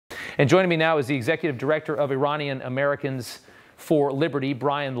And joining me now is the Executive Director of Iranian Americans for Liberty,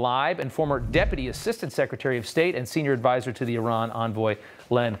 Brian Leib, and former Deputy Assistant Secretary of State and Senior Advisor to the Iran Envoy,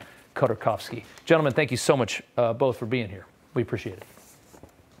 Len Khodorkovsky. Gentlemen, thank you so much both for being here. We appreciate it.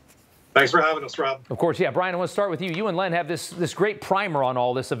 Thanks for having us, Rob. Of course, yeah. Brian, I want to start with you. You and Len have this great primer on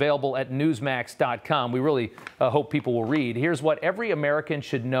all this available at Newsmax.com. We really hope people will read. Here's what every American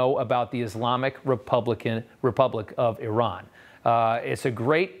should know about the Islamic Republic of Iran. It's a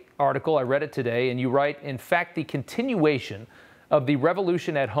great article. I read it today, and you write, in fact, the continuation of the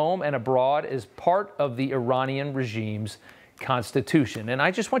revolution at home and abroad is part of the Iranian regime's constitution. And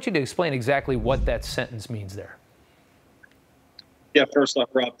I just want you to explain exactly what that sentence means there. Yeah, first off,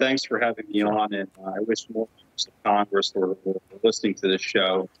 Rob, thanks for having me on, and I wish more members of Congress were listening to this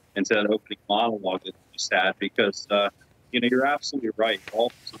show and to that opening monologue that you just had, because, you're absolutely right.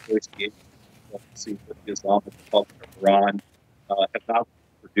 All these negotiations with the Islamic Republic of Iran have not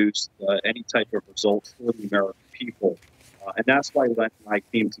produced any type of results for the American people. And that's why Len and I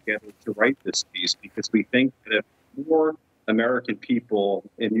came together to write this piece, because we think that if more American people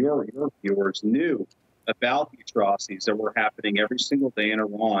and your viewers knew about the atrocities that were happening every single day in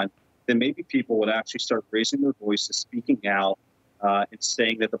Iran, then maybe people would actually start raising their voices, speaking out, and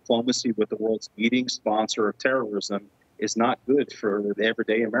saying that diplomacy with the world's leading sponsor of terrorism is not good for the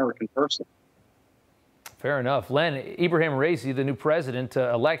everyday American person. Fair enough. Len, Ibrahim Raisi, the new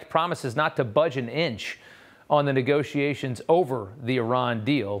president-elect, promises not to budge an inch on the negotiations over the Iran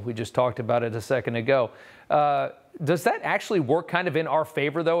deal. We just talked about it a second ago. Does that actually work kind of in our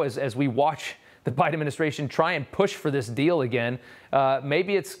favor, though, as we watch the Biden administration try and push for this deal again?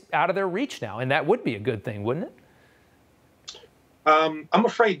 Maybe it's out of their reach now, and that would be a good thing, wouldn't it? I'm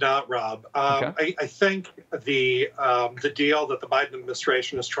afraid not, Rob. Okay. I think the deal that the Biden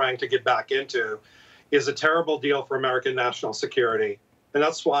administration is trying to get back into is a terrible deal for American national security. And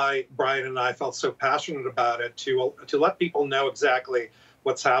that's why Brian and I felt so passionate about it, to let people know exactly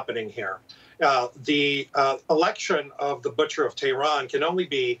what's happening here. The election of the Butcher of Tehran can only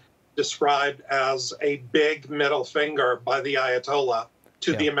be described as a big middle finger by the Ayatollah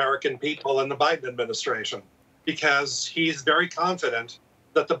to the American people and the Biden administration, because he's very confident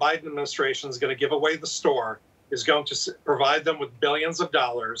that the Biden administration is going to give away the store, is going to provide them with billions of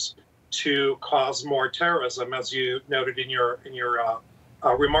dollars to cause more terrorism, as you noted in your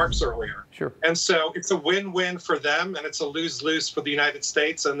remarks earlier. Sure. And so it's a win-win for them, and it's a lose-lose for the United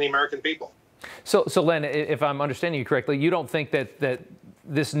States and the American people. So Len, if I'm understanding you correctly, you don't think that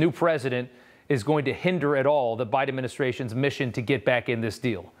this new president is going to hinder at all the Biden administration's mission to get back in this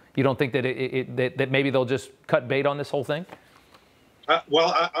deal? You don't think that that maybe they'll just cut bait on this whole thing?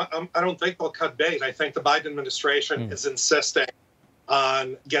 Well, I don't think they'll cut bait. I think the Biden administration is insisting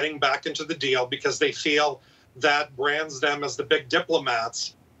on getting back into the deal because they feel that brands them as the big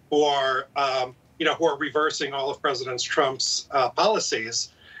diplomats who are, who are reversing all of President Trump's policies.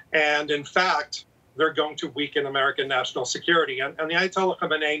 And in fact, they're going to weaken American national security. And the Ayatollah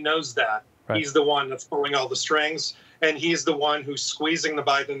Khamenei knows that. Right. He's the one that's pulling all the strings, and he's the one who's squeezing the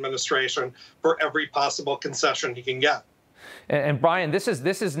Biden administration for every possible concession he can get. And Brian, this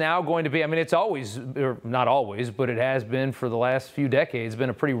is now going to be, I mean, it's always, or not always, but it has been for the last few decades, been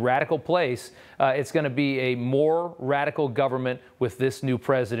a pretty radical place. It's going to be a more radical government with this new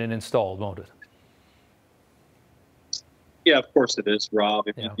president installed, won't it? Yeah, of course it is, Rob.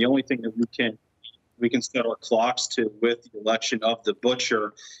 Yeah. The only thing that we can set our clocks to with the election of the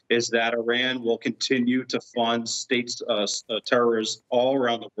Butcher is that Iran will continue to fund states, terrorists all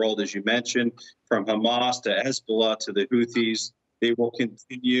around the world, as you mentioned, from Hamas to Hezbollah to the Houthis. They will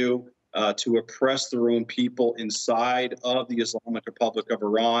continue to oppress their own people inside of the Islamic Republic of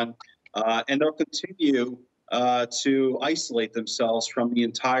Iran, and they'll continue to isolate themselves from the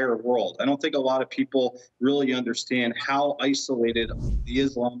entire world. I don't think a lot of people really understand how isolated the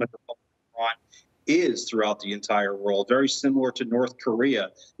Islamic Republic of Iran is throughout the entire world. Very similar to North Korea.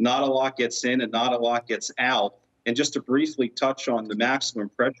 Not a lot gets in and not a lot gets out. And just to briefly touch on the maximum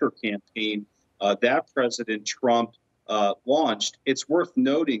pressure campaign that President Trump launched, it's worth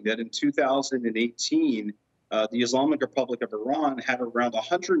noting that in 2018, the Islamic Republic of Iran had around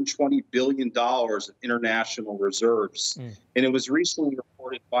 $120 billion of international reserves. And it was recently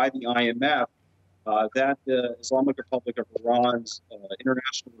reported by the IMF that the Islamic Republic of Iran's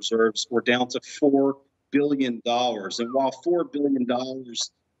international reserves were down to $4 billion. And while $4 billion,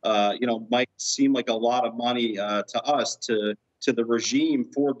 might seem like a lot of money to us, to the regime,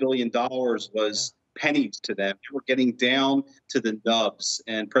 $4 billion was pennies to them. They were getting down to the nubs.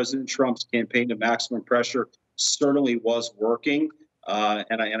 And President Trump's campaign of maximum pressure certainly was working.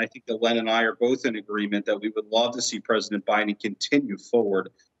 And I think that Len and I are both in agreement that we would love to see President Biden continue forward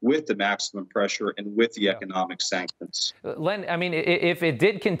with the maximum pressure and with the economic sanctions. Len, I mean, if it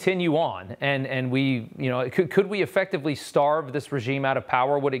did continue on and we, could we effectively starve this regime out of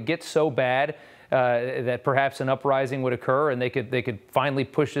power? Would it get so bad that perhaps an uprising would occur and they could finally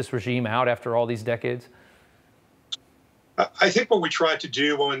push this regime out after all these decades? I think what we tried to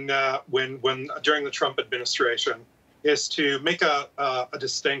do when during the Trump administration is to make a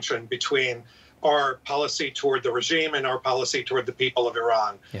distinction between our policy toward the regime and our policy toward the people of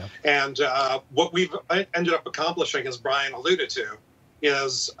Iran. Yeah. And what we've ended up accomplishing, as Brian alluded to,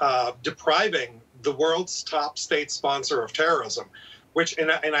 is depriving the world's top state sponsor of terrorism, which,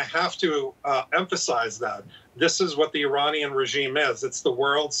 and I have to emphasize that, this is what the Iranian regime is. It's the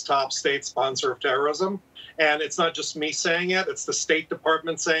world's top state sponsor of terrorism. And it's not just me saying it, it's the State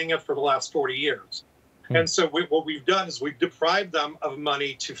Department saying it for the last 40 years. And so what we've done is we've deprived them of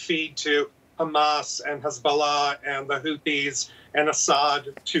money to feed to Hamas and Hezbollah and the Houthis and Assad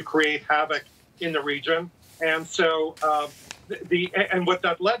to create havoc in the region. And so and what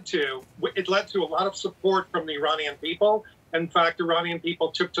that led to, it led to a lot of support from the Iranian people. In fact, Iranian people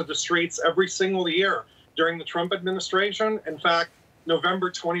took to the streets every single year during the Trump administration. In fact, November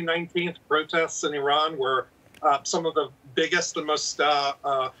 2019 protests in Iran were some of the biggest and most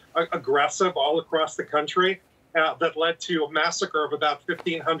aggressive all across the country that led to a massacre of about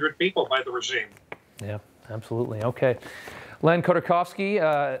 1,500 people by the regime. Yeah, absolutely. Okay. Len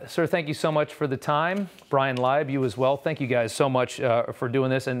Khodorkovsky, sir, thank you so much for the time. Brian Leib, you as well. Thank you guys so much for doing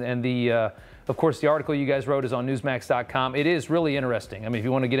this. And of course, the article you guys wrote is on Newsmax.com. It is really interesting. I mean, if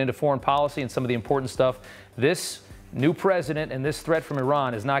you want to get into foreign policy and some of the important stuff, this new president and this threat from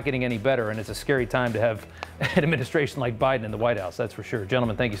Iran is not getting any better, and it's a scary time to have an administration like Biden in the White House, that's for sure.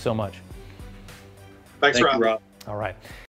 Gentlemen, thank you so much. Thanks, Rob. All right.